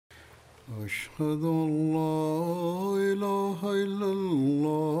أشهد أن لا إله إلا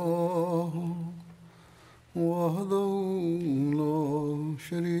الله وحده لا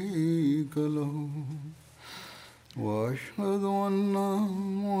شريك له وأشهد أن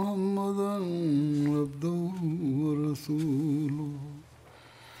محمدا عبده ورسوله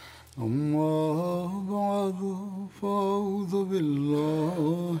أما بعد فأعوذ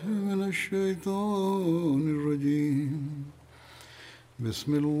بالله من الشيطان الرجيم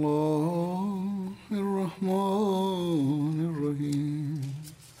بسم الله الرحمن الرحيم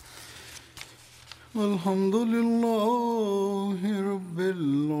الحمد لله رب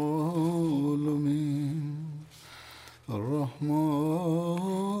العالمين الرحمن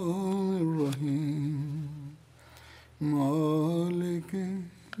الرحيم مالك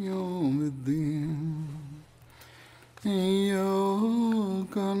يوم الدين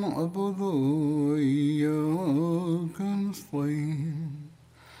إياك نعبد وإياك نستعين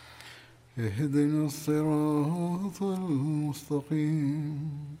اهدنا الصراط المستقيم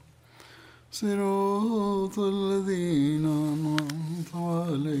صراط الذين أنعمت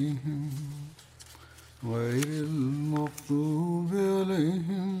عليهم غير المغضوب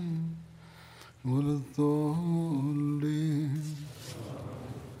عليهم ولا الضالين.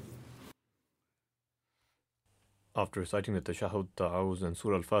 After reciting the Tashahhud, Ta'awuz and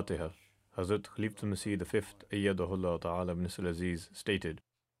Surah Al-Fatiha, Hazrat Khalifa-tul-Masih V, Ayyadahullah Ta'ala bin Aziz stated,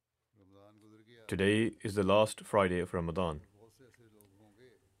 "Today is the last Friday of Ramadan.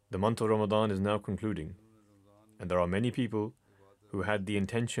 The month of Ramadan is now concluding, and there are many people who had the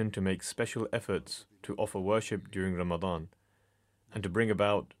intention to make special efforts to offer worship during Ramadan and to bring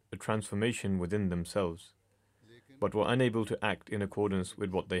about a transformation within themselves, but were unable to act in accordance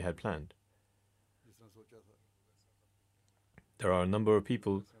with what they had planned. There are a number of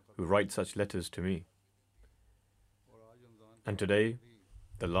people who write such letters to me. And today,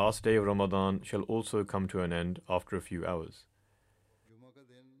 the last day of Ramadan shall also come to an end after a few hours.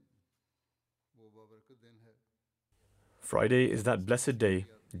 Friday is that blessed day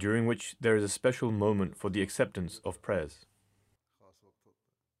during which there is a special moment for the acceptance of prayers.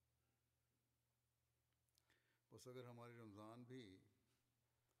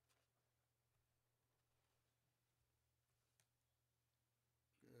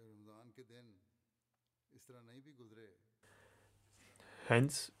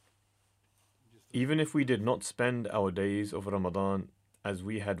 Hence, even if we did not spend our days of Ramadan as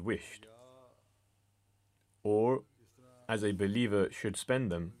we had wished, or as a believer should spend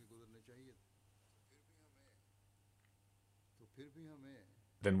them,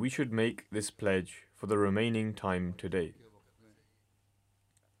 then we should make this pledge for the remaining time today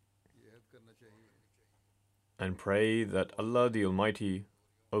and pray that Allah the Almighty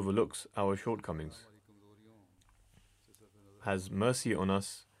overlooks our shortcomings, has mercy on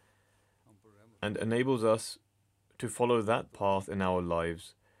us, and enables us to follow that path in our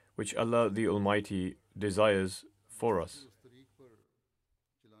lives which Allah the Almighty desires for us.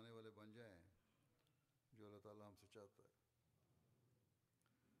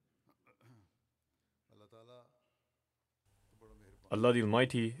 Allah the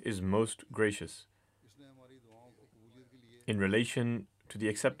Almighty is most gracious. In relation to the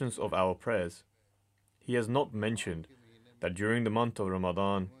acceptance of our prayers, He has not mentioned that during the month of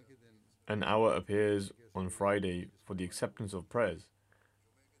Ramadan, an hour appears on Friday for the acceptance of prayers.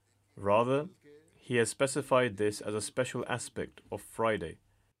 Rather, He has specified this as a special aspect of Friday.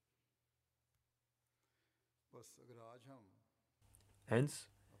 Hence,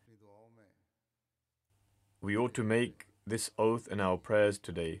 we ought to make this oath in our prayers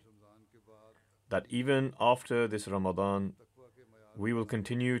today, that even after this Ramadan, we will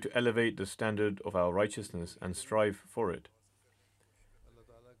continue to elevate the standard of our righteousness and strive for it.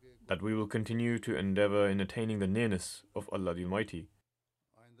 That we will continue to endeavor in attaining the nearness of Allah the Almighty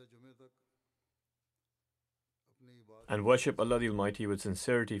and worship Allah the Almighty with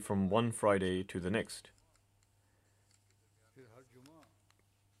sincerity from one Friday to the next.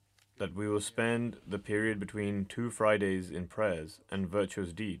 That we will spend the period between 2 Fridays in prayers and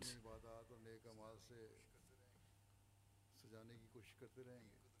virtuous deeds.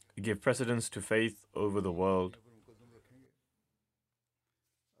 Give precedence to faith over the world.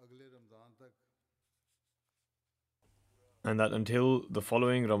 And that until the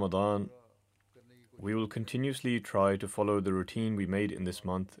following Ramadan, we will continuously try to follow the routine we made in this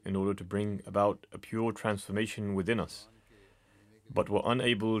month in order to bring about a pure transformation within us, but were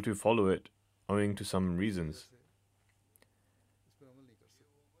unable to follow it owing to some reasons.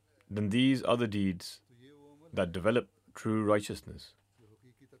 Then these are the deeds that develop true righteousness.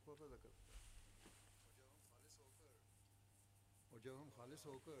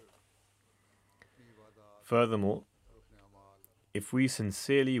 Furthermore, if we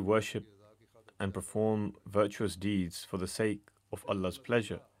sincerely worship and perform virtuous deeds for the sake of Allah's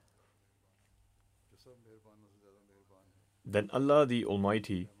pleasure, then Allah the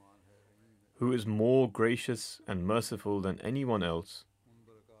Almighty, who is more gracious and merciful than anyone else,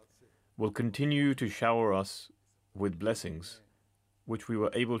 will continue to shower us with blessings which we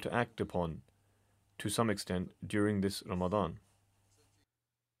were able to act upon to some extent during this Ramadan.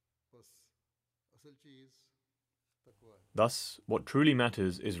 Thus, what truly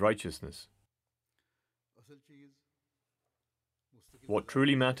matters is righteousness. What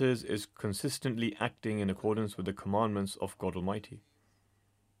truly matters is consistently acting in accordance with the commandments of God Almighty.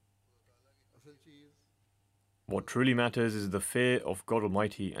 What truly matters is the fear of God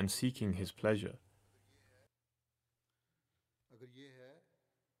Almighty and seeking His pleasure.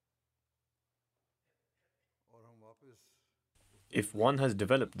 If one has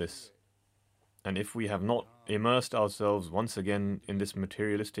developed this, and if we have not immersed ourselves once again in this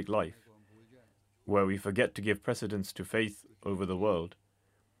materialistic life, where we forget to give precedence to faith over the world,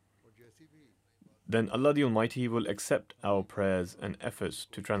 then Allah the Almighty will accept our prayers and efforts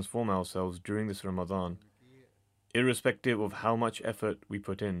to transform ourselves during this Ramadan, irrespective of how much effort we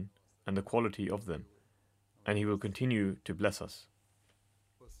put in and the quality of them, and He will continue to bless us.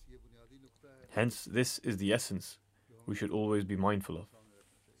 Hence, this is the essence we should always be mindful of.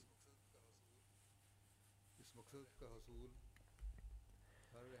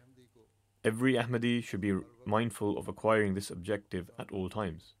 Every Ahmadi should be mindful of acquiring this objective at all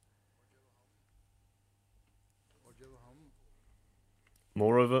times.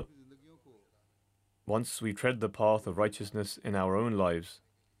 Moreover, once we tread the path of righteousness in our own lives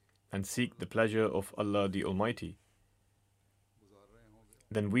and seek the pleasure of Allah the Almighty,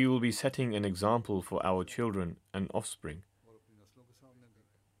 then we will be setting an example for our children and offspring,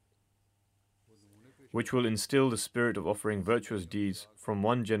 which will instill the spirit of offering virtuous deeds from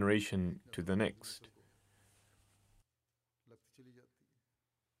one generation to the next.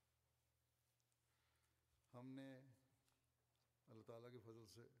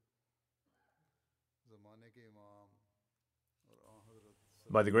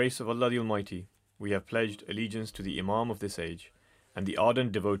 By the grace of Allah the Almighty, we have pledged allegiance to the Imam of this age and the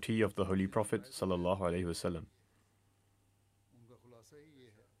ardent devotee of the Holy Prophet ﷺ.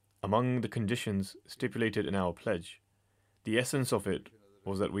 Among the conditions stipulated in our pledge, the essence of it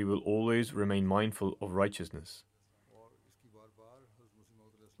was that we will always remain mindful of righteousness.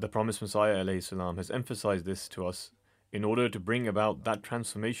 The promised Messiah ﷺ has emphasized this to us in order to bring about that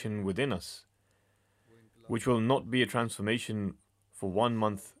transformation within us, which will not be a transformation for 1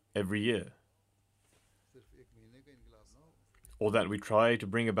 month every year, or that we try to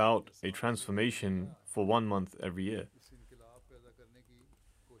bring about a transformation for 1 month every year.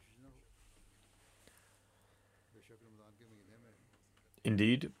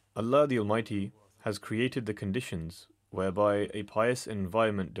 Indeed, Allah the Almighty has created the conditions whereby a pious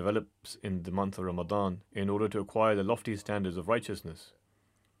environment develops in the month of Ramadan in order to acquire the lofty standards of righteousness.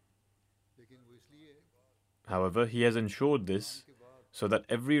 However, He has ensured this so that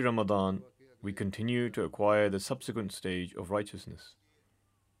every Ramadan we continue to acquire the subsequent stage of righteousness.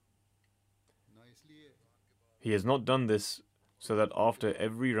 He has not done this so that after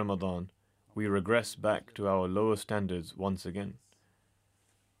every Ramadan we regress back to our lower standards once again.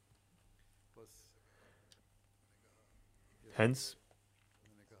 Hence,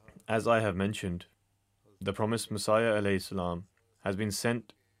 as I have mentioned, the promised Messiah ﷺ has been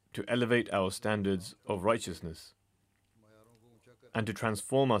sent to elevate our standards of righteousness and to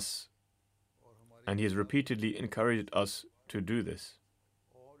transform us, and He has repeatedly encouraged us to do this.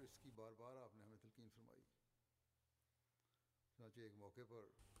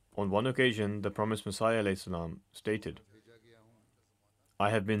 On one occasion, the promised Messiah ﷺ stated, "I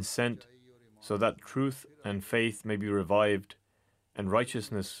have been sent so that truth and faith may be revived and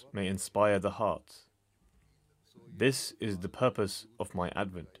righteousness may inspire the hearts. This is the purpose of my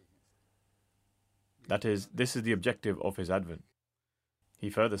advent." That is, this is the objective of His advent. He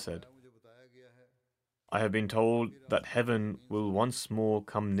further said, "I have been told that heaven will once more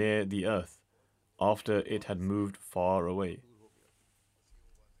come near the earth after it had moved far away."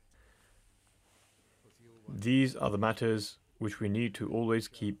 These are the matters which we need to always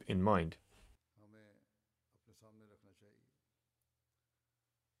keep in mind.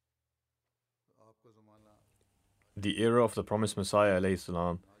 The era of the promised Messiah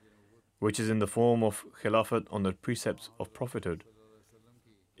ﷺ, which is in the form of Khilafat on the precepts of prophethood,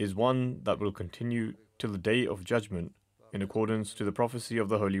 is one that will continue till the day of judgment in accordance to the prophecy of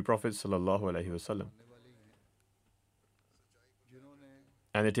the Holy Prophet ﷺ.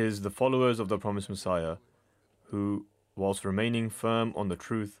 And it is the followers of the promised Messiah who, whilst remaining firm on the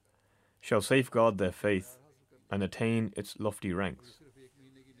truth, shall safeguard their faith and attain its lofty ranks.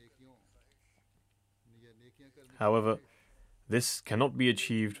 However, this cannot be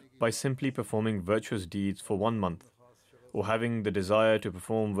achieved by simply performing virtuous deeds for 1 month, or having the desire to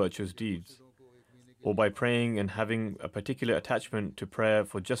perform virtuous deeds, or by praying and having a particular attachment to prayer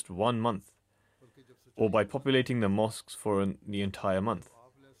for just 1 month, or by populating the mosques for the entire month.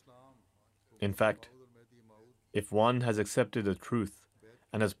 In fact, if one has accepted the truth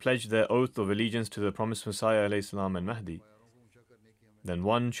and has pledged their oath of allegiance to the promised Messiah ﷺ and Mahdi, then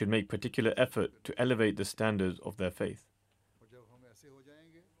one should make particular effort to elevate the standards of their faith.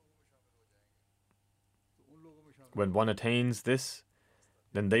 When one attains this,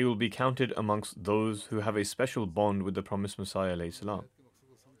 then they will be counted amongst those who have a special bond with the promised Messiah ﷺ,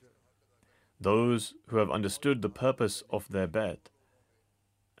 those who have understood the purpose of their bai'at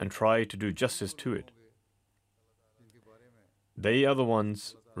and try to do justice to it. They are the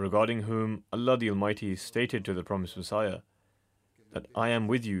ones regarding whom Allah the Almighty stated to the promised Messiah that I am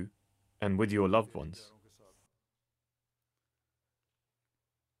with you and with your loved ones.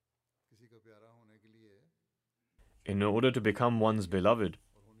 In order to become one's beloved,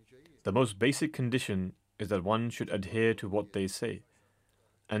 the most basic condition is that one should adhere to what they say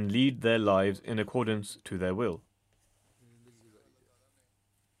and lead their lives in accordance to their will.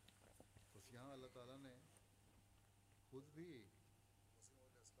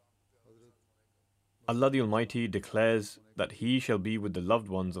 Allah the Almighty declares that He shall be with the loved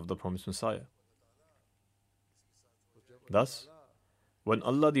ones of the promised Messiah. Thus, when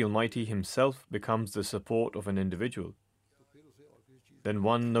Allah the Almighty Himself becomes the support of an individual, then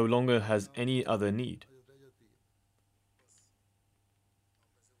one no longer has any other need.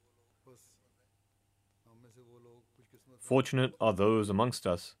 Fortunate are those amongst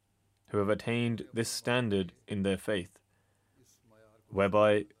us who have attained this standard in their faith,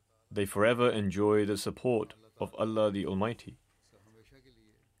 whereby they forever enjoy the support of Allah the Almighty.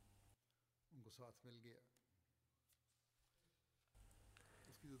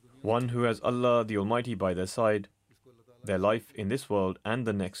 One who has Allah the Almighty by their side, their life in this world and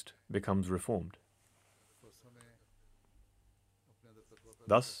the next becomes reformed.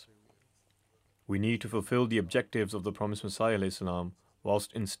 Thus, we need to fulfill the objectives of the promised Messiah ﷺ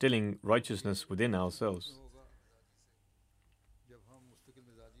whilst instilling righteousness within ourselves.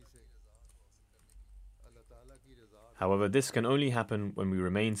 However, this can only happen when we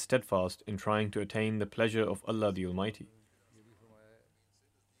remain steadfast in trying to attain the pleasure of Allah the Almighty.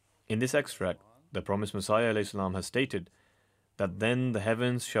 In this extract, the promised Messiah ﷺ has stated that then the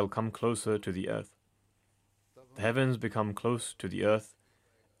heavens shall come closer to the earth. The heavens become close to the earth,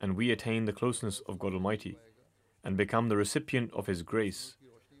 and we attain the closeness of God Almighty and become the recipient of His grace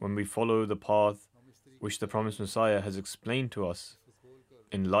when we follow the path which the promised Messiah has explained to us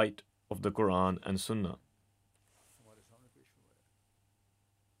in light of the Quran and Sunnah.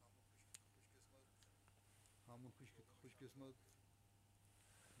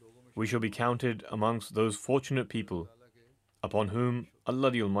 We shall be counted amongst those fortunate people upon whom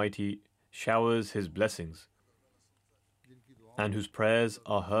Allah the Almighty showers His blessings and whose prayers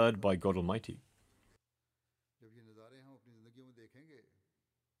are heard by God Almighty.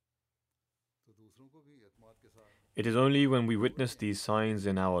 It is only when we witness these signs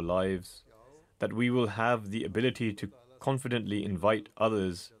in our lives that we will have the ability to confidently invite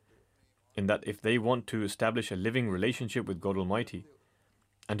others in that if they want to establish a living relationship with God Almighty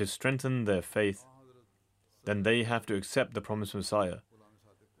and to strengthen their faith, then they have to accept the promised Messiah,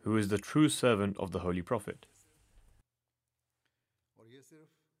 who is the true servant of the Holy Prophet.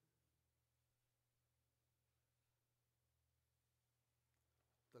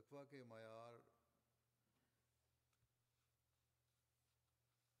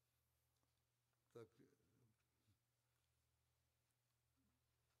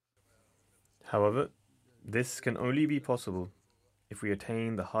 However, this can only be possible if we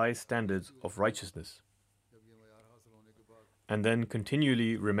attain the high standards of righteousness and then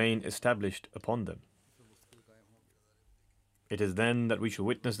continually remain established upon them. It is then that we shall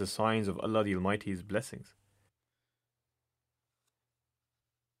witness the signs of Allah the Almighty's blessings.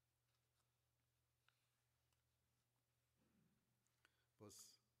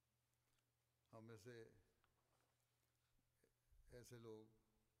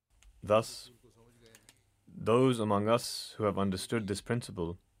 Thus, those among us who have understood this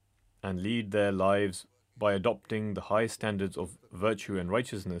principle and lead their lives by adopting the high standards of virtue and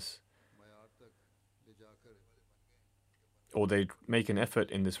righteousness, or they make an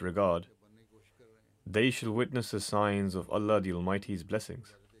effort in this regard, they shall witness the signs of Allah the Almighty's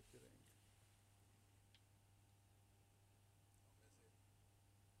blessings.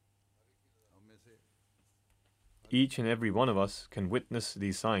 Each and every one of us can witness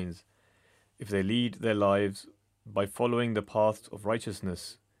these signs if they lead their lives by following the path of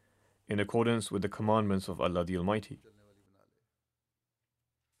righteousness in accordance with the commandments of Allah the Almighty.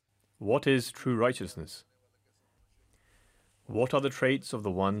 What is true righteousness? What are the traits of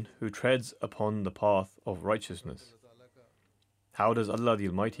the one who treads upon the path of righteousness? How does Allah the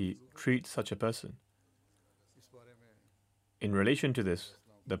Almighty treat such a person? In relation to this,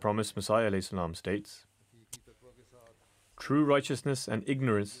 the promised Messiah ﷺ states, "True righteousness and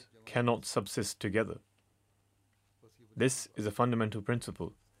ignorance cannot subsist together." This is a fundamental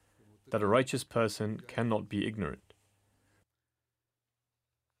principle, that a righteous person cannot be ignorant.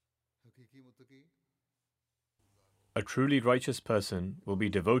 A truly righteous person will be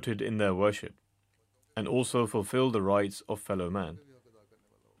devoted in their worship and also fulfill the rights of fellow man.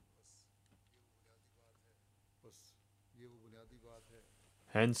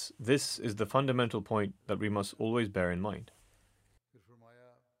 Hence, this is the fundamental point that we must always bear in mind.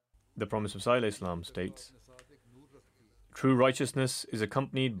 The Promised Messiah ﷺ states, "True righteousness is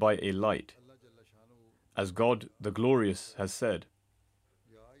accompanied by a light, as God the Glorious has said,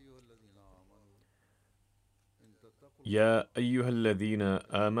 Ya ayyuhalladhina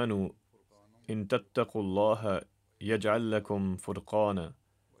amanu in tattaqullaha yaj'al lakum furqana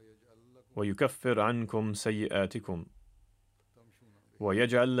wa yukaffir ankum sayyi'atikum wa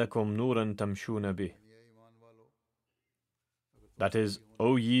yaj'al lakum nuran tamshuna bih." That is,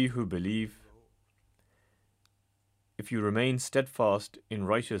 O ye who believe, if you remain steadfast in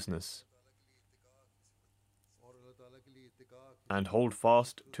righteousness and hold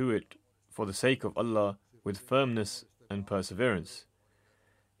fast to it for the sake of Allah with firmness and perseverance,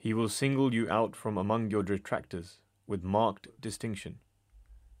 He will single you out from among your detractors with marked distinction.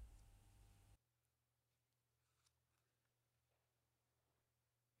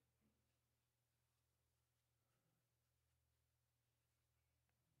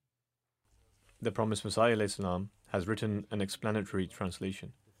 The promised Messiah ﷺ has written an explanatory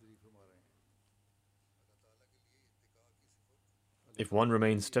translation. If one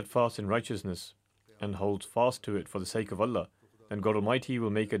remains steadfast in righteousness and holds fast to it for the sake of Allah, then God Almighty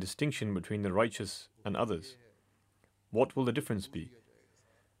will make a distinction between the righteous and others. What will the difference be?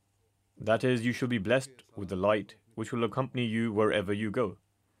 That is, you shall be blessed with the light which will accompany you wherever you go.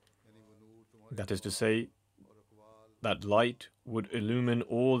 That is to say, that light would illumine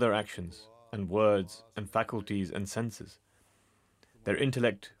all their actions and words and faculties and senses. Their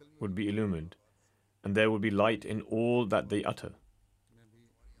intellect would be illumined, and there would be light in all that they utter.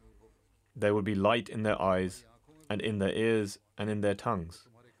 There would be light in their eyes, and in their ears, and in their tongues,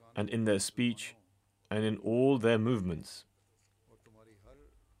 and in their speech, and in all their movements.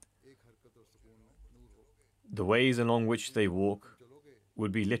 The ways along which they walk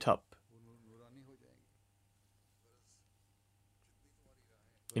would be lit up.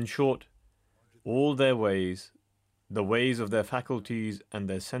 In short, all their ways, the ways of their faculties and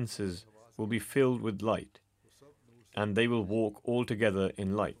their senses, will be filled with light, and they will walk all together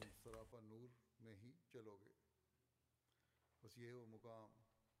in light.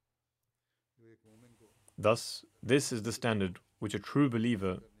 Thus, this is the standard which a true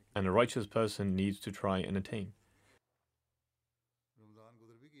believer and a righteous person needs to try and attain.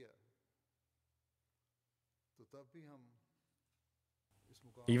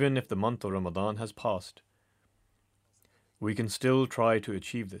 Even if the month of Ramadan has passed, we can still try to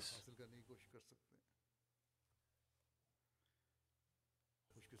achieve this.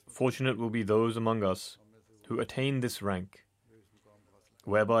 Fortunate will be those among us who attain this rank,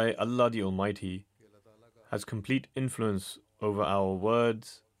 whereby Allah the Almighty has complete influence over our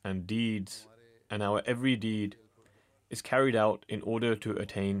words and deeds, and our every deed is carried out in order to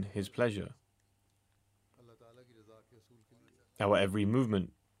attain His pleasure. Our every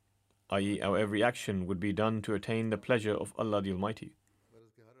movement, i.e., our every action, would be done to attain the pleasure of Allah the Almighty.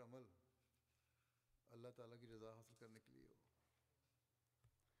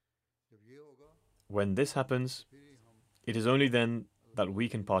 When this happens, it is only then that we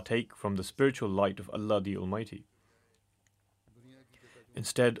can partake from the spiritual light of Allah the Almighty.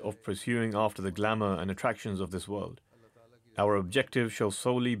 Instead of pursuing after the glamour and attractions of this world, our objective shall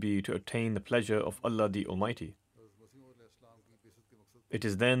solely be to attain the pleasure of Allah the Almighty. It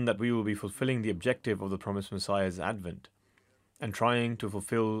is then that we will be fulfilling the objective of the promised Messiah's advent and trying to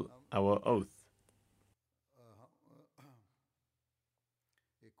fulfill our oath.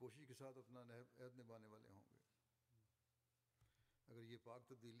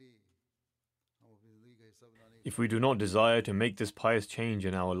 if we do not desire to make this pious change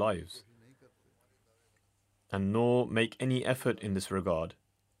in our lives, and nor make any effort in this regard,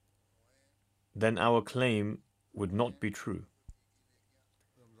 then our claim would not be true.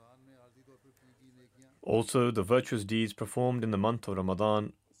 Also, the virtuous deeds performed in the month of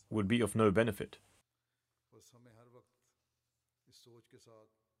Ramadan would be of no benefit.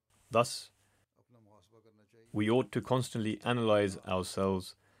 Thus, we ought to constantly analyze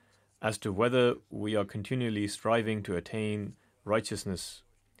ourselves as to whether we are continually striving to attain righteousness,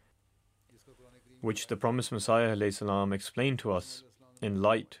 which the promised Messiah ﷺ explained to us in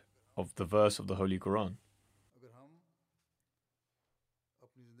light of the verse of the Holy Quran.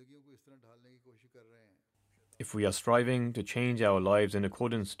 If we are striving to change our lives in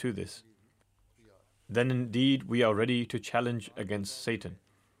accordance to this, then indeed we are ready to challenge against Satan.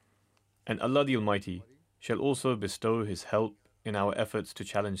 And Allah the Almighty shall also bestow His help in our efforts to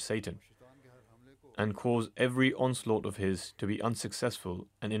challenge Satan and cause every onslaught of his to be unsuccessful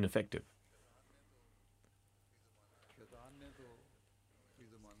and ineffective.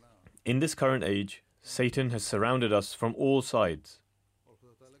 In this current age, Satan has surrounded us from all sides,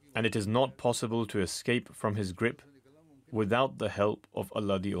 and it is not possible to escape from his grip without the help of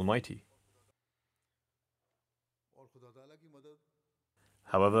Allah the Almighty.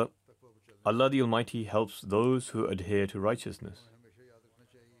 However, Allah the Almighty helps those who adhere to righteousness.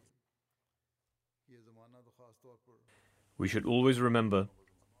 We should always remember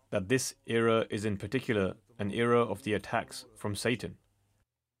that this era is in particular an era of the attacks from Satan.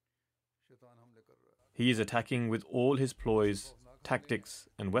 He is attacking with all his ploys, tactics,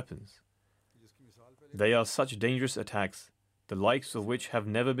 and weapons. They are such dangerous attacks, the likes of which have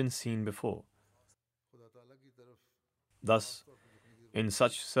never been seen before. Thus, in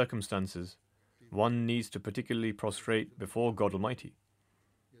such circumstances, one needs to particularly prostrate before God Almighty.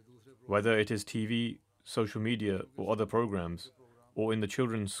 Whether it is TV, social media, or other programs, or in the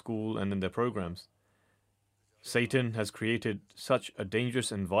children's school and in their programs, Satan has created such a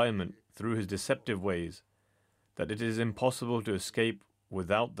dangerous environment through his deceptive ways that it is impossible to escape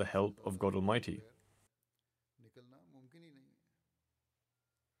without the help of God Almighty.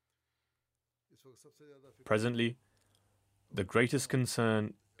 Presently, the greatest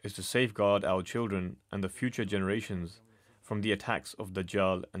concern is to safeguard our children and the future generations from the attacks of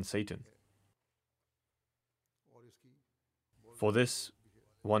Dajjal and Satan. For this,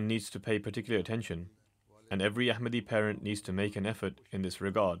 one needs to pay particular attention, and every Ahmadi parent needs to make an effort in this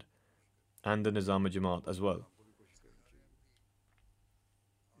regard, and the Nizam-e-Jamaat as well.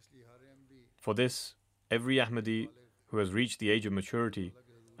 For this, every Ahmadi who has reached the age of maturity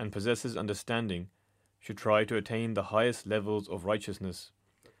and possesses understanding should try to attain the highest levels of righteousness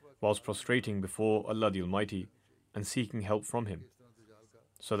whilst prostrating before Allah the Almighty and seeking help from Him,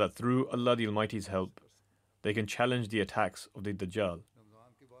 so that through Allah the Almighty's help, they can challenge the attacks of the Dajjal.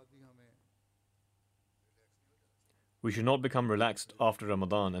 We should not become relaxed after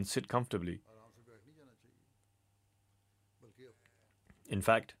Ramadan and sit comfortably. In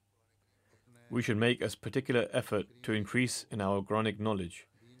fact, we should make a particular effort to increase in our Quranic knowledge,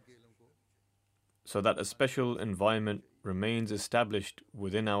 so that a special environment remains established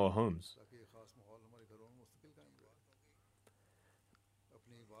within our homes.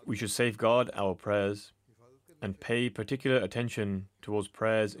 We should safeguard our prayers and pay particular attention towards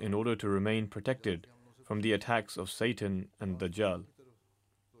prayers in order to remain protected from the attacks of Satan and Dajjal.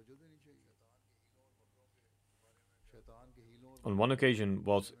 On one occasion,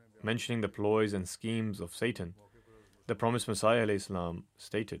 whilst mentioning the ploys and schemes of Satan, the promised Messiah ﷺ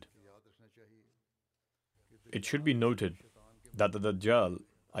stated, "It should be noted that the Dajjal,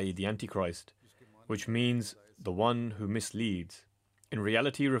 i.e. the Antichrist, which means the one who misleads, in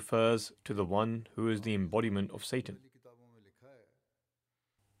reality refers to the one who is the embodiment of Satan.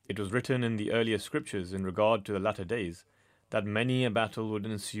 It was written in the earlier scriptures in regard to the latter days that many a battle would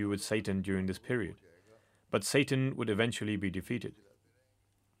ensue with Satan during this period, but Satan would eventually be defeated.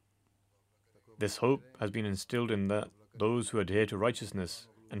 This hope has been instilled in those who adhere to righteousness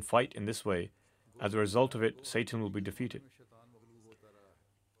and fight in this way. As a result of it, Satan will be defeated.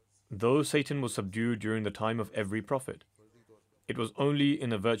 Though Satan was subdued during the time of every prophet, it was only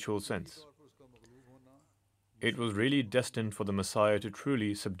in a virtual sense. It was really destined for the Messiah to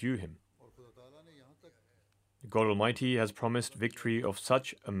truly subdue him. God Almighty has promised victory of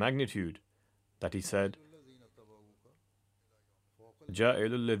such a magnitude that He said,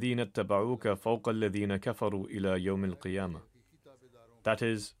 جَاعِلُ الَّذِينَ اتَّبَعُوكَ فَوْقَ الَّذِينَ كَفَرُوا إِلَى يَوْمِ الْقِيَامَةِ. That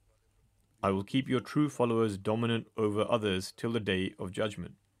is, I will keep your true followers dominant over others till the day of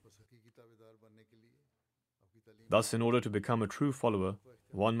judgment. Thus, in order to become a true follower,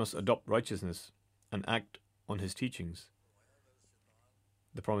 one must adopt righteousness and act on his teachings.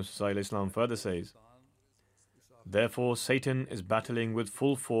 The Prophet ﷺ further says, "Therefore Satan is battling with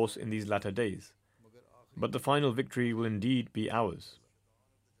full force in these latter days, but the final victory will indeed be ours,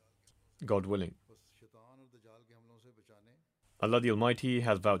 God willing." Allah the Almighty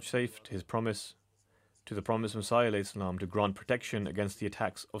has vouchsafed His promise to the Promised Messiah ﷺ to grant protection against the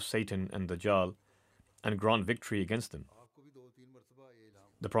attacks of Satan and Dajjal and grant victory against them.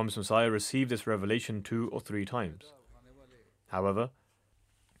 The Promised Messiah received this revelation 2 or 3 times. However,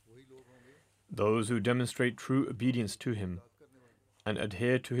 those who demonstrate true obedience to him and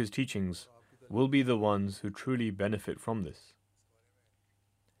adhere to his teachings will be the ones who truly benefit from this.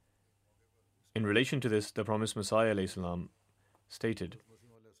 In relation to this, the Promised Messiah ﷺ stated,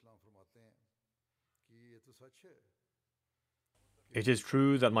 "It is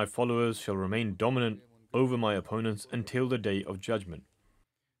true that my followers shall remain dominant over my opponents until the day of judgment.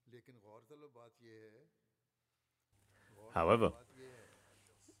 However,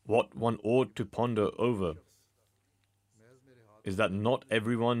 what one ought to ponder over is that not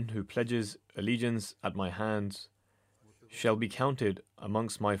everyone who pledges allegiance at my hands shall be counted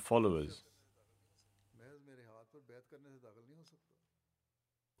amongst my followers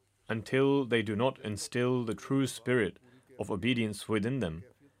until they do not instill the true spirit of obedience within them.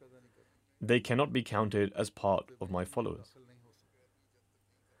 They cannot be counted as part of my followers."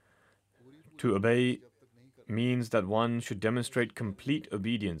 To obey means that one should demonstrate complete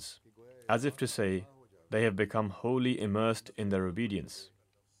obedience, as if to say they have become wholly immersed in their obedience.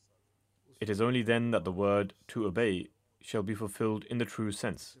 It is only then that the word "to obey" shall be fulfilled in the true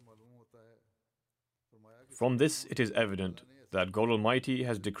sense. From this it is evident that God Almighty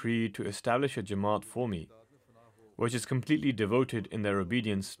has decreed to establish a Jamaat for me, which is completely devoted in their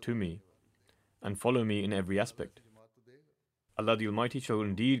obedience to me and follow me in every aspect. Allah the Almighty shall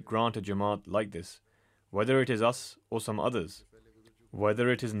indeed grant a Jamaat like this, whether it is us or some others, whether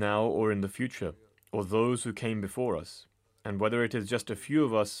it is now or in the future, or those who came before us, and whether it is just a few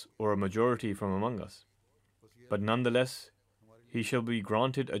of us or a majority from among us. But nonetheless, he shall be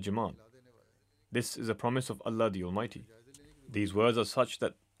granted a Jamaat. This is a promise of Allah the Almighty. These words are such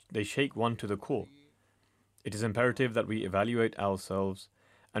that they shake one to the core. It is imperative that we evaluate ourselves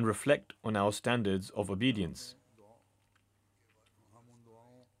and reflect on our standards of obedience.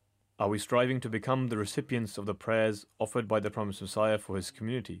 Are we striving to become the recipients of the prayers offered by the Promised Messiah for his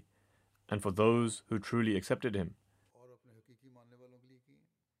community and for those who truly accepted him?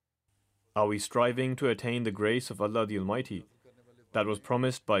 Are we striving to attain the grace of Allah the Almighty that was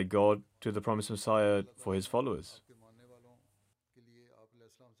promised by God to the Promised Messiah for his followers?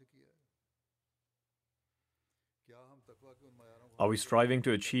 Are we striving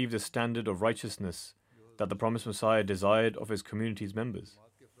to achieve the standard of righteousness that the Promised Messiah desired of his community's members?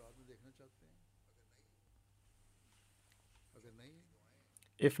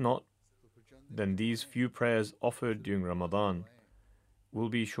 If not, then these few prayers offered during Ramadan will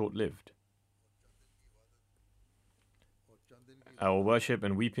be short-lived. Our worship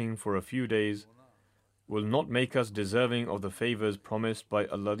and weeping for a few days will not make us deserving of the favors promised by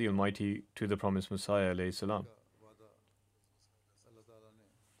Allah the Almighty to the Promised Messiah alayhi salam.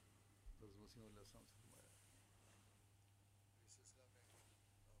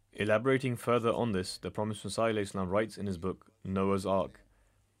 Elaborating further on this, the Promised Messiah alayhi salam writes in his book, Noah's Ark,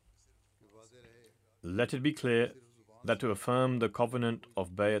 "Let it be clear that to affirm the covenant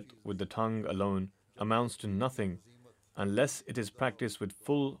of bay'at with the tongue alone amounts to nothing unless it is practiced with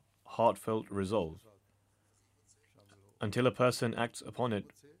full heartfelt resolve, until a person acts upon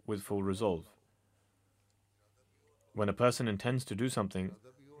it with full resolve. When a person intends to do something,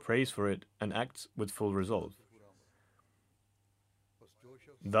 prays for it and acts with full resolve.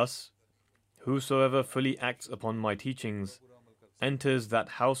 Thus, whosoever fully acts upon my teachings enters that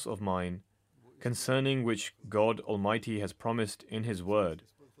house of mine concerning which God Almighty has promised in His word,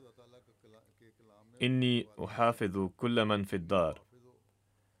 Inni uhafidhu kulla man fid dar.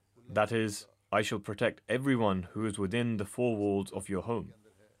 That is, I shall protect everyone who is within the 4 walls of your home.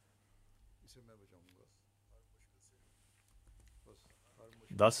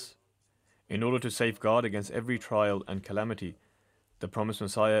 Thus, in order to safeguard against every trial and calamity, the Promised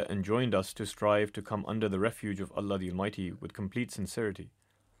Messiah enjoined us to strive to come under the refuge of Allah the Almighty with complete sincerity,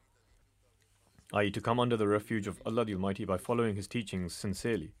 i.e. to come under the refuge of Allah the Almighty by following His teachings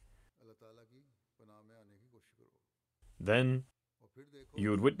sincerely. Then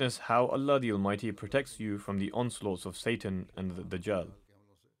you would witness how Allah the Almighty protects you from the onslaughts of Satan and the Dajjal.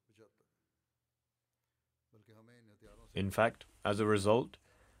 In fact, as a result,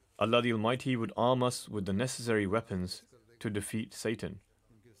 Allah the Almighty would arm us with the necessary weapons to defeat Satan.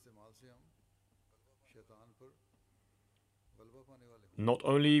 not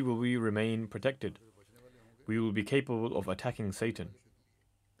only will we remain protected, we will be capable of attacking Satan,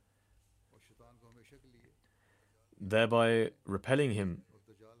 thereby repelling him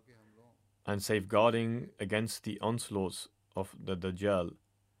and safeguarding against the onslaughts of the Dajjal.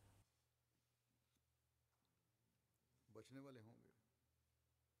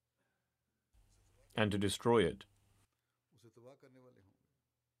 And to destroy it.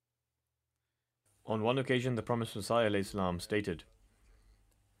 On one occasion, the Promised Messiah ﷺ stated,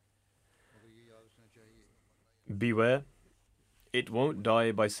 "Beware, it won't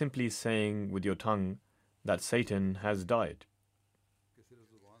die by simply saying with your tongue that Satan has died.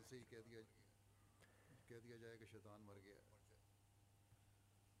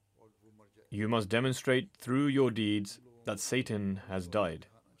 You must demonstrate through your deeds that Satan has died."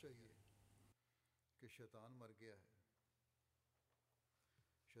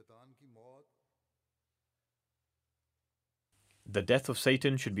 The death of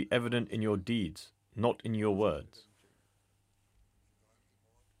Satan should be evident in your deeds, not in your words.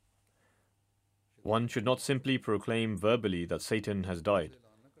 One should not simply proclaim verbally that Satan has died.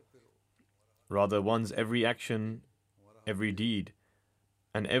 Rather, one's every action, every deed,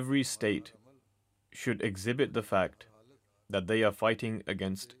 and every state should exhibit the fact that they are fighting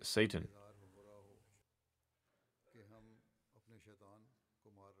against Satan.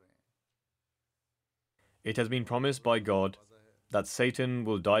 It has been promised by God that Satan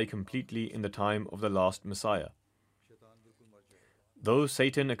will die completely in the time of the last Messiah. Though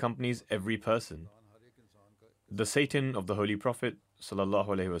Satan accompanies every person, the Satan of the Holy Prophet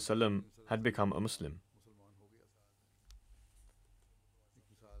ﷺ had become a Muslim.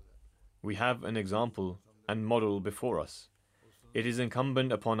 We have an example and model before us. It is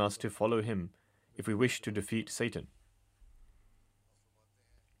incumbent upon us to follow him if we wish to defeat Satan.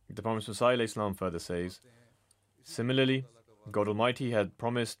 The Promised Messiah ﷺ further says, "Similarly, God Almighty had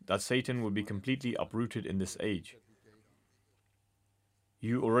promised that Satan would be completely uprooted in this age.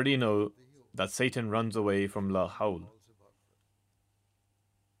 You already know that Satan runs away from La Hawl.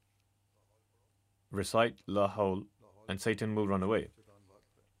 Recite La Hawl and Satan will run away.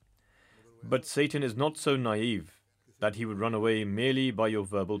 But Satan is not so naive that he would run away merely by your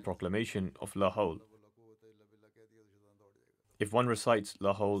verbal proclamation of La Hawl. If one recites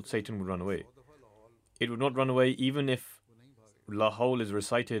La Hawl, Satan would run away. It would not run away even if La Hawl is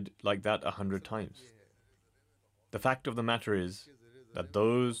recited like that 100 times. The fact of the matter is that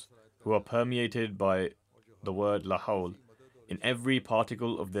those who are permeated by the word La Hawl in every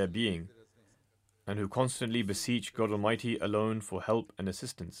particle of their being and who constantly beseech God Almighty alone for help and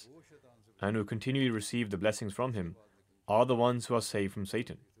assistance and who continually receive the blessings from Him are the ones who are saved from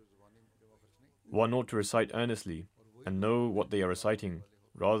Satan. One ought to recite earnestly and know what they are reciting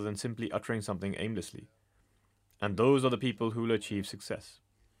rather than simply uttering something aimlessly. And those are the people who will achieve success."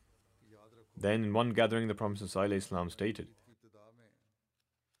 Then in one gathering, the Prophet ﷺ stated,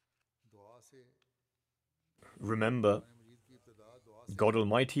 "Remember, God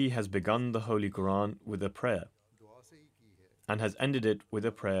Almighty has begun the Holy Quran with a prayer and has ended it with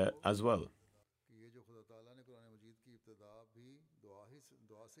a prayer as well.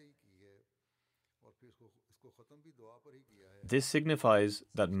 This signifies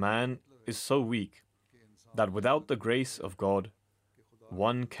that man is so weak that without the grace of God,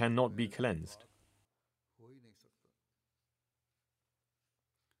 one cannot be cleansed."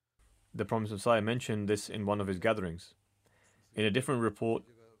 The Promised Messiah mentioned this in one of his gatherings. In a different report,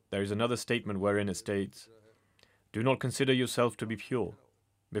 there is another statement wherein it states, "Do not consider yourself to be pure,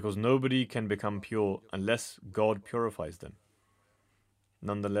 because nobody can become pure unless God purifies them."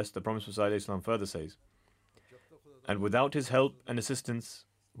 Nonetheless, the Promised Messiah ﷺ further says, "And without his help and assistance,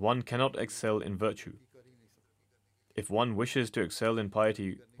 one cannot excel in virtue. If one wishes to excel in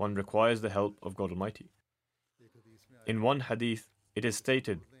piety, one requires the help of God Almighty." In one hadith, it is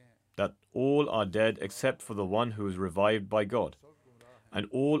stated that all are dead except for the one who is revived by God, and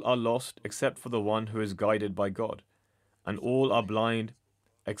all are lost except for the one who is guided by God, and all are blind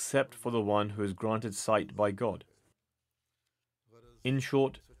except for the one who is granted sight by God. In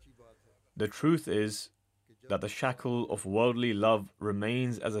short, the truth is that the shackle of worldly love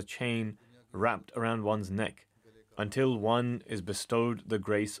remains as a chain wrapped around one's neck until one is bestowed the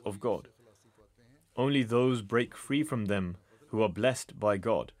grace of God. Only those break free from them who are blessed by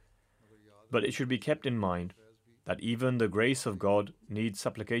God. But it should be kept in mind that even the grace of God needs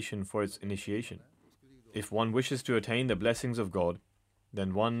supplication for its initiation. If one wishes to attain the blessings of God,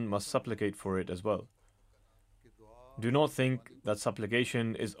 then one must supplicate for it as well. Do not think that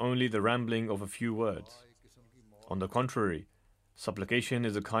supplication is only the rambling of a few words. On the contrary, supplication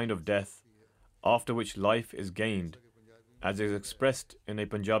is a kind of death after which life is gained as is expressed in a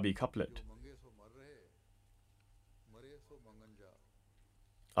Punjabi couplet,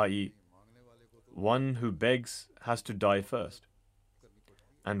 i.e., one who begs has to die first,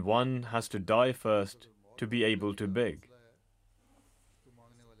 and one has to die first to be able to beg.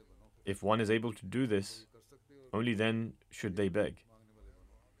 If one is able to do this, only then should they beg.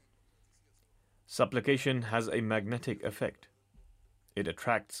 Supplication has a magnetic effect. It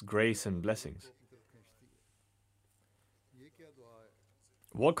attracts grace and blessings.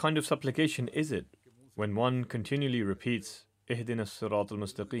 What kind of supplication is it when one continually repeats Ihdina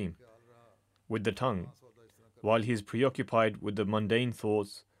as-siratal-mustaqim with the tongue, while he is preoccupied with the mundane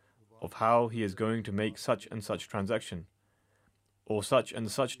thoughts of how he is going to make such and such transaction, or such and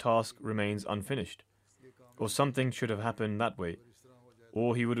such task remains unfinished, or something should have happened that way,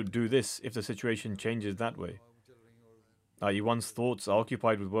 or he would do this if the situation changes that way. I.e., one's thoughts are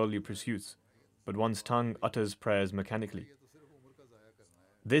occupied with worldly pursuits, but one's tongue utters prayers mechanically.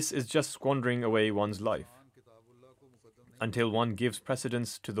 This is just squandering away one's life. Until one gives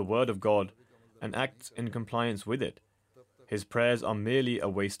precedence to the word of God and acts in compliance with it, his prayers are merely a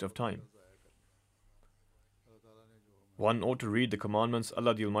waste of time. One ought to read the commandments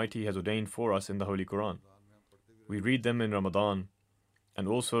Allah the Almighty has ordained for us in the Holy Quran. We read them in Ramadan and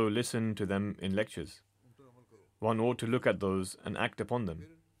also listen to them in lectures. One ought to look at those and act upon them.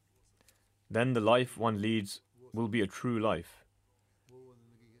 Then the life one leads will be a true life.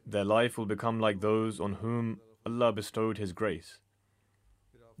 Their life will become like those on whom Allah bestowed His grace.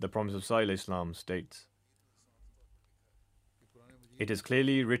 The Prophet of Islam states, it is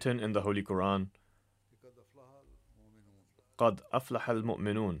clearly written in the Holy Quran, قَدْ أَفْلَحَ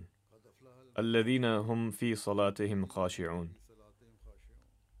الْمُؤْمِنُونَ الَّذِينَ هُمْ فِي صَلَاتِهِمْ خَاشِعُونَ.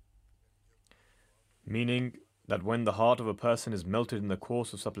 Meaning that when the heart of a person is melted in the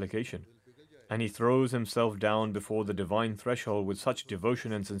course of supplication, and he throws himself down before the divine threshold with such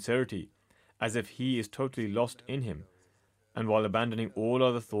devotion and sincerity, as if he is totally lost in Him, and while abandoning all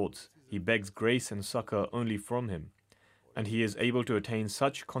other thoughts, he begs grace and succor only from Him, and he is able to attain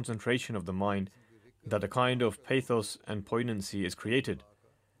such concentration of the mind that a kind of pathos and poignancy is created,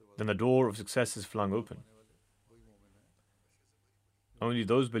 then the door of success is flung open. Only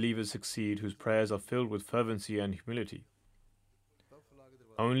those believers succeed whose prayers are filled with fervency and humility.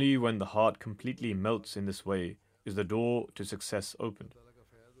 Only when the heart completely melts in this way is the door to success opened.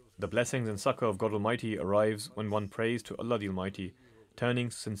 The blessings and succor of God Almighty arrives when one prays to Allah the Almighty, turning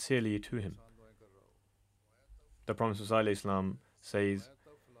sincerely to Him. The Prophet ﷺ says,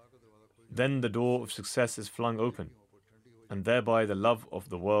 then the door of success is flung open, and thereby the love of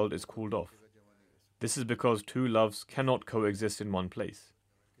the world is cooled off. This is because two loves cannot coexist in one place.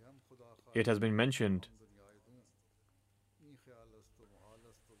 It has been mentioned,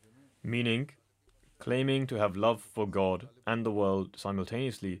 meaning, claiming to have love for God and the world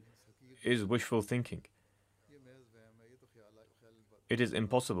simultaneously is wishful thinking. It is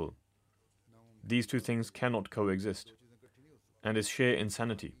impossible. These two things cannot coexist, and is sheer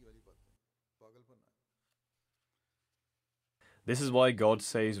insanity. This is why God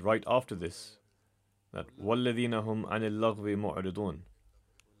says right after this that وَالَّذِينَ هُمْ عَنِ اللَّغْوِ مُعْرِضُونَ.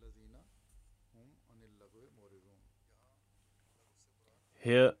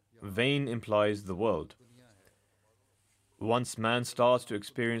 Here, vain implies the world. Once man starts to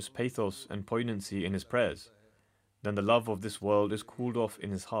experience pathos and poignancy in his prayers, then the love of this world is cooled off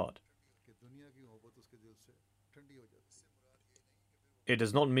in his heart. It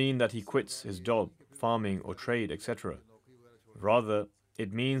does not mean that he quits his job, farming or trade, etc. Rather,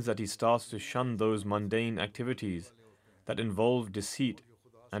 it means that he starts to shun those mundane activities that involve deceit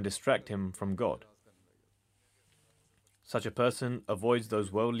and distract him from God. Such a person avoids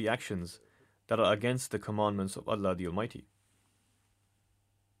those worldly actions that are against the commandments of Allah the Almighty.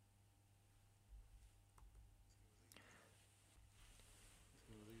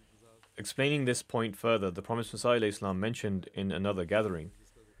 Explaining this point further, the Prophet ﷺ mentioned in another gathering,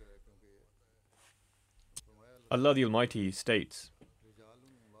 Allah the Almighty states,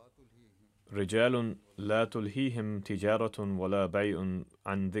 رِجَالٌ لَا تُلْهِيهِمْ تِجَارَةٌ وَلَا بَيْءٌ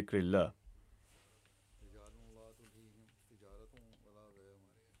عَنْ ذِكْرِ اللَّهِ.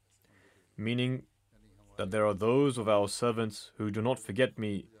 Meaning that there are those of our servants who do not forget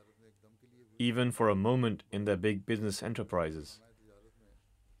me even for a moment in their big business enterprises,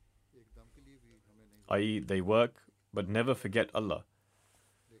 i.e., they work but never forget Allah.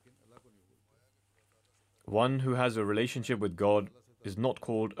 One who has a relationship with God is not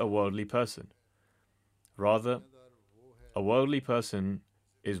called a worldly person. Rather, a worldly person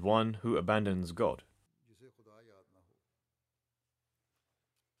is one who abandons God.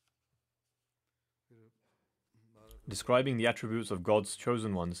 Describing the attributes of God's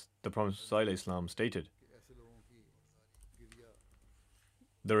chosen ones, the Prophet ﷺ stated,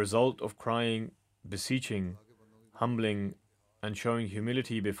 "The result of crying, beseeching, humbling, and showing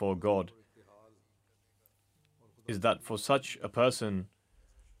humility before God is that for such a person,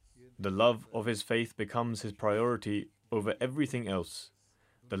 the love of his faith becomes his priority over everything else.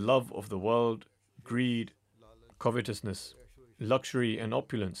 The love of the world, greed, covetousness, luxury, and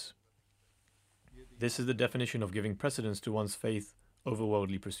opulence. This is the definition of giving precedence to one's faith over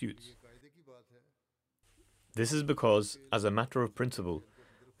worldly pursuits. This is because, as a matter of principle,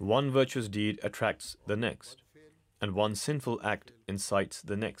 one virtuous deed attracts the next, and one sinful act incites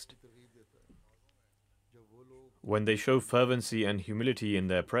the next. When they show fervency and humility in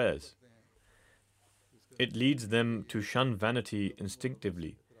their prayers, it leads them to shun vanity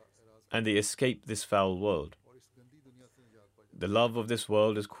instinctively, and they escape this foul world. The love of this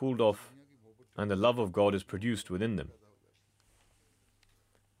world is cooled off, and the love of God is produced within them.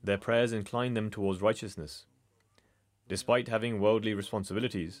 Their prayers incline them towards righteousness. Despite having worldly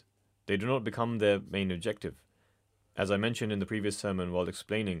responsibilities, they do not become their main objective. As I mentioned in the previous sermon while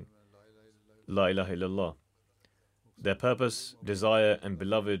explaining La ilaha illallah, their purpose, desire, and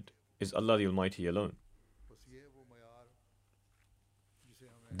beloved is Allah the Almighty alone.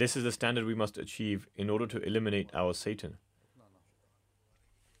 This is the standard we must achieve in order to eliminate our Satan.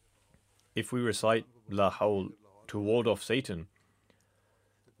 If we recite La Hawl to ward off Satan,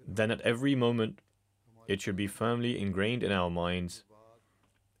 then at every moment it should be firmly ingrained in our minds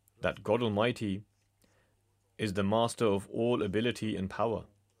that God Almighty is the master of all ability and power.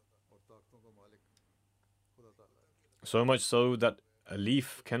 So much so that a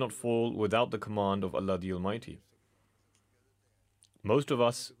leaf cannot fall without the command of Allah the Almighty. Most of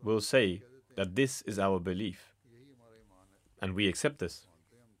us will say that this is our belief, and we accept this.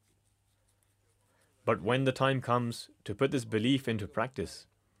 But when the time comes to put this belief into practice,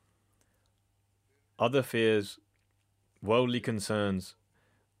 other fears, worldly concerns,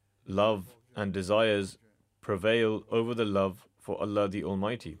 love, and desires prevail over the love for Allah the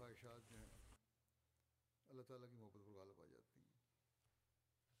Almighty.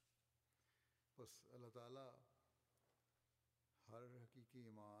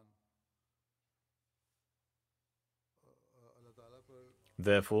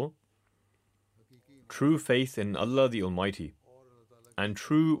 Therefore, true faith in Allah the Almighty and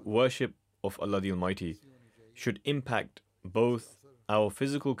true worship of Allah the Almighty should impact both our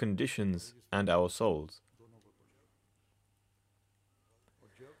physical conditions and our souls.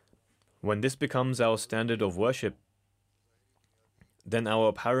 When this becomes our standard of worship, then our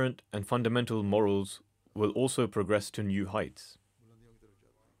apparent and fundamental morals will also progress to new heights.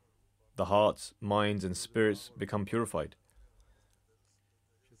 The hearts, minds, and spirits become purified.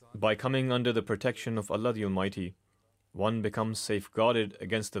 By coming under the protection of Allah the Almighty, one becomes safeguarded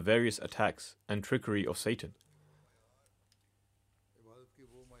against the various attacks and trickery of Satan.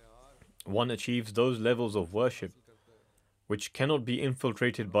 One achieves those levels of worship which cannot be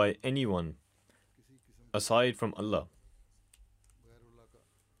infiltrated by anyone aside from Allah.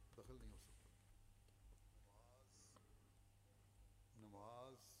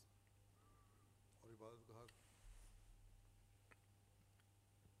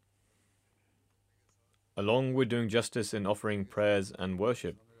 Along with doing justice in offering prayers and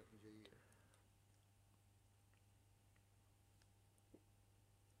worship,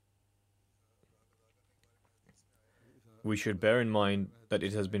 we should bear in mind that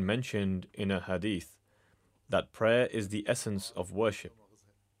it has been mentioned in a hadith that prayer is the essence of worship.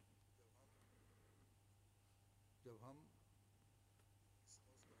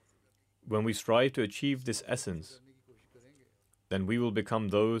 When we strive to achieve this essence, then we will become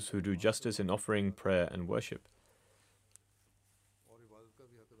those who do justice in offering prayer and worship.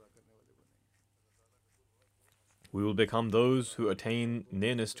 We will become those who attain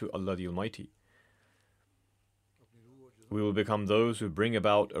nearness to Allah the Almighty. We will become those who bring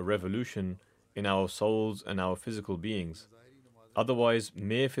about a revolution in our souls and our physical beings. Otherwise,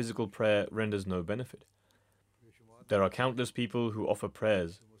 mere physical prayer renders no benefit. There are countless people who offer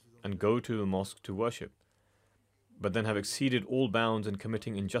prayers and go to the mosque to worship, but then have exceeded all bounds in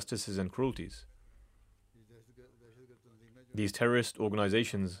committing injustices and cruelties. These terrorist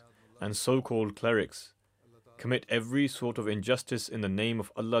organizations and so-called clerics commit every sort of injustice in the name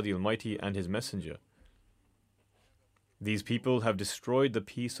of Allah the Almighty and His Messenger. These people have destroyed the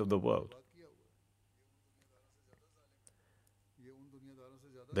peace of the world.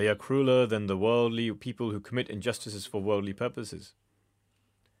 They are crueler than the worldly people who commit injustices for worldly purposes.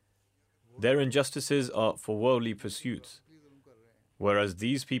 Their injustices are for worldly pursuits, whereas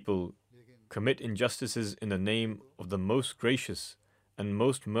these people commit injustices in the name of the most gracious and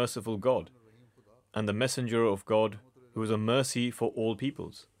most merciful God, and the Messenger of God, who is a mercy for all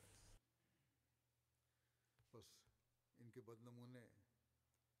peoples.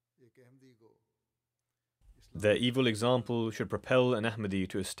 Their evil example should propel an Ahmadi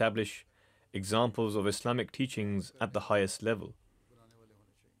to establish examples of Islamic teachings at the highest level.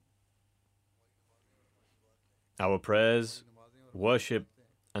 Our prayers, worship,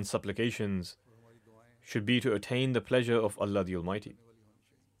 and supplications should be to attain the pleasure of Allah the Almighty.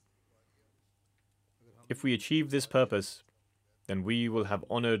 If we achieve this purpose, then we will have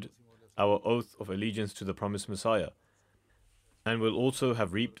honored our oath of allegiance to the promised Messiah, and will also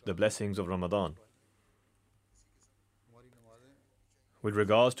have reaped the blessings of Ramadan. With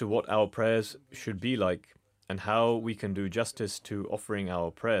regards to what our prayers should be like and how we can do justice to offering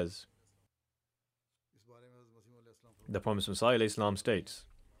our prayers, the Promised Messiah ﷺ states,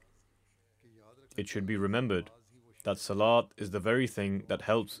 "It should be remembered that Salat is the very thing that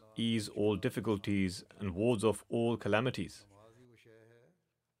helps ease all difficulties and wards off all calamities."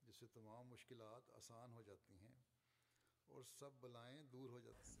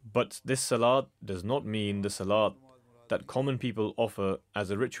 But this Salat does not mean the Salat that common people offer as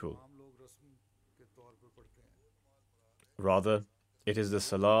a ritual. Rather, it is the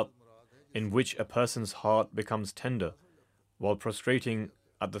Salat in which a person's heart becomes tender while prostrating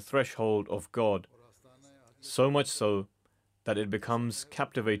at the threshold of God, so much so that it becomes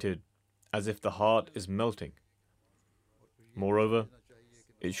captivated as if the heart is melting. Moreover,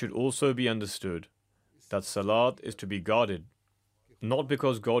 it should also be understood that Salat is to be guarded, not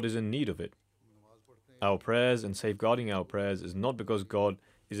because God is in need of it. Our prayers and safeguarding our prayers is not because God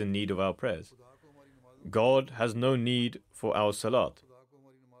is in need of our prayers. God has no need for our Salat.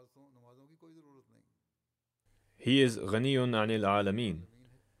 He is Ghaniyun anil alameen.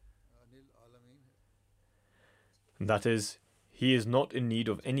 That is, He is not in need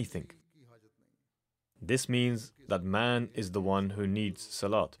of anything. This means that man is the one who needs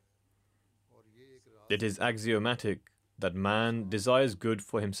Salat. It is axiomatic that man desires good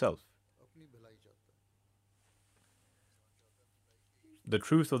for himself. The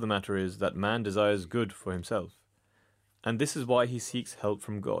truth of the matter is that man desires good for himself, and this is why he seeks help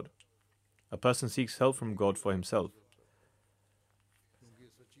from God. A person seeks help from God for himself.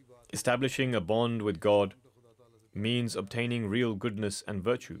 Establishing a bond with God means obtaining real goodness and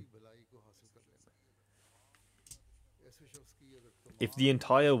virtue. If the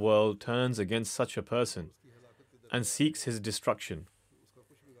entire world turns against such a person and seeks his destruction,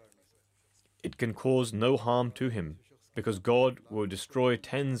 it can cause no harm to him, because God will destroy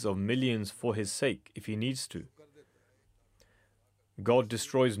tens of millions for his sake if he needs to. God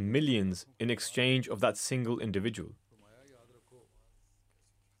destroys millions in exchange of that single individual.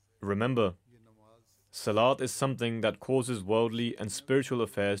 Remember, Salat is something that causes worldly and spiritual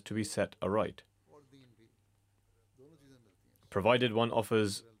affairs to be set aright. Provided one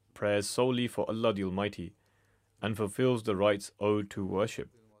offers prayers solely for Allah the Almighty and fulfills the rights owed to worship.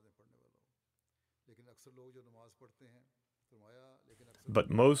 But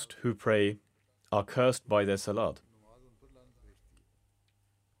most who pray are cursed by their Salat.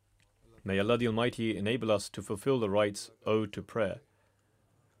 May Allah the Almighty enable us to fulfill the rights owed to prayer.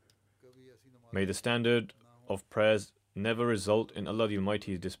 May the standard of prayers never result in Allah the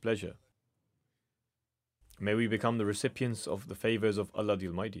Almighty's displeasure. May we become the recipients of the favors of Allah the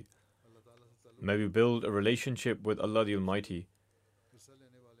Almighty. May we build a relationship with Allah the Almighty,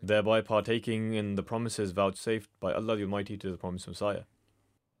 thereby partaking in the promises vouchsafed by Allah the Almighty to the promised Messiah.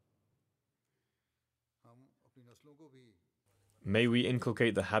 May we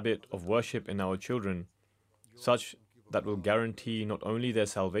inculcate the habit of worship in our children, such that will guarantee not only their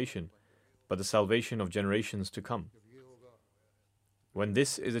salvation, but the salvation of generations to come. When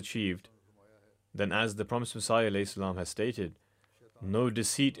this is achieved, then as the promised Messiah ﷺ has stated, no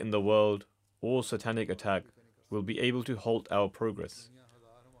deceit in the world or satanic attack will be able to halt our progress.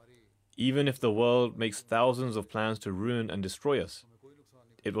 Even if the world makes thousands of plans to ruin and destroy us,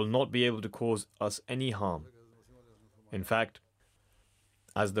 it will not be able to cause us any harm. In fact,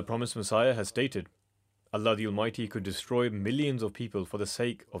 as the promised Messiah has stated, Allah the Almighty could destroy millions of people for the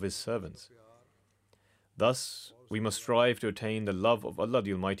sake of His servants. Thus, we must strive to attain the love of Allah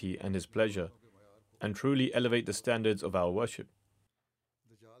the Almighty and His pleasure, and truly elevate the standards of our worship.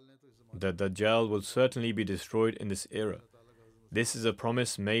 The Dajjal will certainly be destroyed in this era. This is a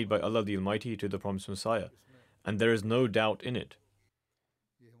promise made by Allah the Almighty to the promised Messiah, and there is no doubt in it.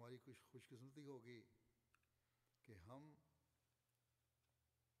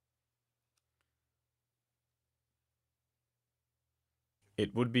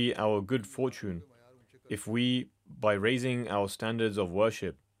 It would be our good fortune if we, by raising our standards of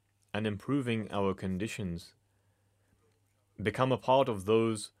worship and improving our conditions, become a part of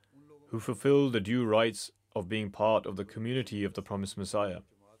those who fulfill the due rights of being part of the community of the promised Messiah.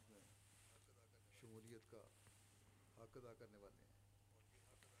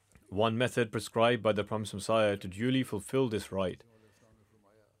 One method prescribed by the promised Messiah to duly fulfill this right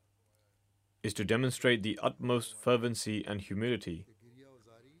is to demonstrate the utmost fervency and humility,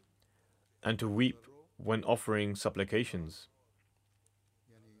 and to weep when offering supplications.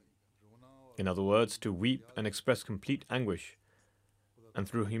 In other words, to weep and express complete anguish, and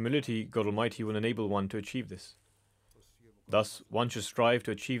through humility, God Almighty will enable one to achieve this. Thus, one should strive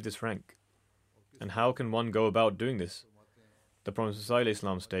to achieve this rank. And how can one go about doing this? The Prophet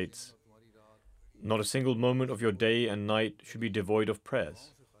ﷺ states, "Not a single moment of your day and night should be devoid of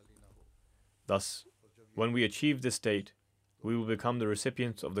prayers." Thus, when we achieve this state, we will become the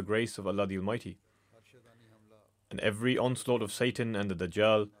recipients of the grace of Allah the Almighty, and every onslaught of Satan and the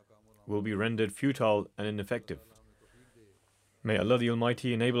Dajjal will be rendered futile and ineffective. May Allah the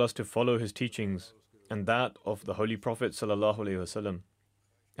Almighty enable us to follow His teachings and that of the Holy Prophet ﷺ,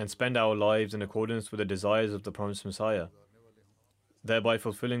 and spend our lives in accordance with the desires of the promised Messiah, thereby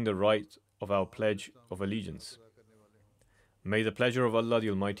fulfilling the right of our pledge of allegiance. May the pleasure of Allah the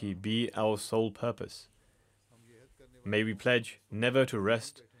Almighty be our sole purpose. May we pledge never to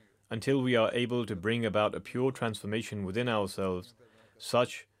rest until we are able to bring about a pure transformation within ourselves,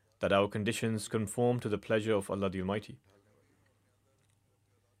 such that our conditions conform to the pleasure of Allah the Almighty.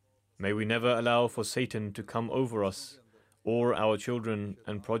 May we never allow for Satan to come over us or our children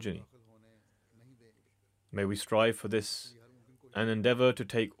and progeny. May we strive for this and endeavor to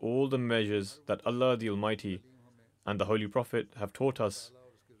take all the measures that Allah the Almighty and the Holy Prophet have taught us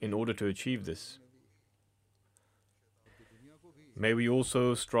in order to achieve this. May we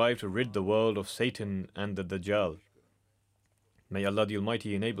also strive to rid the world of Satan and the Dajjal. May Allah the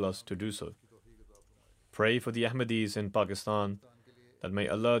Almighty enable us to do so. Pray for the Ahmadis in Pakistan that may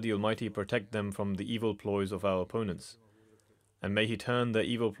Allah the Almighty protect them from the evil ploys of our opponents, and may He turn their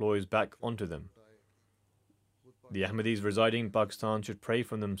evil ploys back onto them. The Ahmadis residing in Pakistan should pray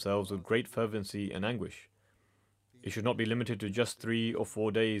for themselves with great fervency and anguish. It should not be limited to just 3 or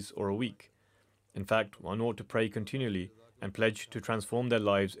 4 days or a week. In fact, one ought to pray continually and pledge to transform their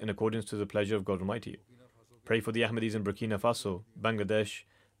lives in accordance to the pleasure of God Almighty. Pray for the Ahmadis in Burkina Faso, Bangladesh,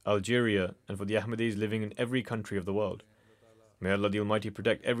 Algeria, and for the Ahmadis living in every country of the world. May Allah the Almighty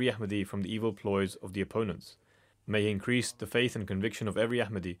protect every Ahmadi from the evil ploys of the opponents. May He increase the faith and conviction of every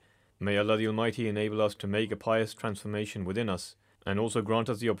Ahmadi. May Allah the Almighty enable us to make a pious transformation within us, and also grant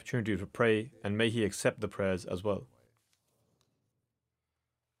us the opportunity to pray, and may He accept the prayers as well.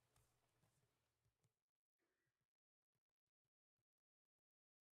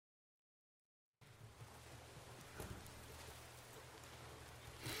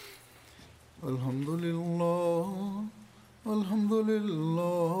 Alhamdulillah,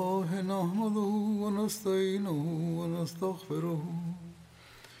 alhamdulillah, nahmaduhu wa nasta'inuhu wa nastaghfiruhu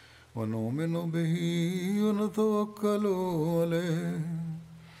wa nu'minu bihi wa natawakkalu alayhi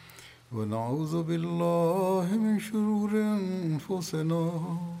wa na'udhu billahi min shururi anfusina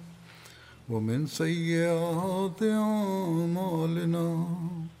wa min sayyiati a'malina.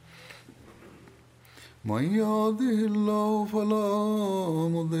 من يهده الله فلا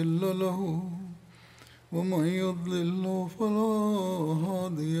مضل له ومن يضلل فلا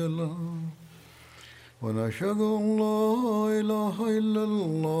هادي له ونشهد أن لا إله إلا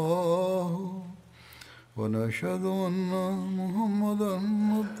الله ونشهد أن محمدا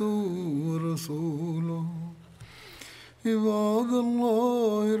عبده ورسوله عباد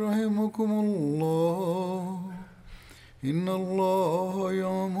الله رحمكم الله إن الله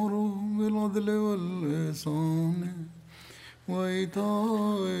يأمر بالعدل والإحسان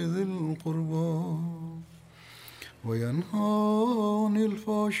وإيتاء ذي القربى وينهى عن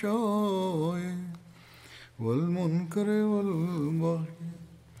الفحشاء والمنكر والبغي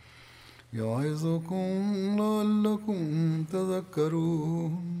يعظكم لعلكم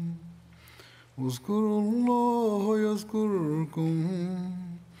تذكرون اذكروا الله يذكركم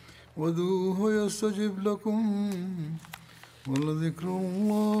وادعوه يستجب لكم ولذكر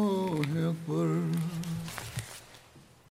الله أكبر.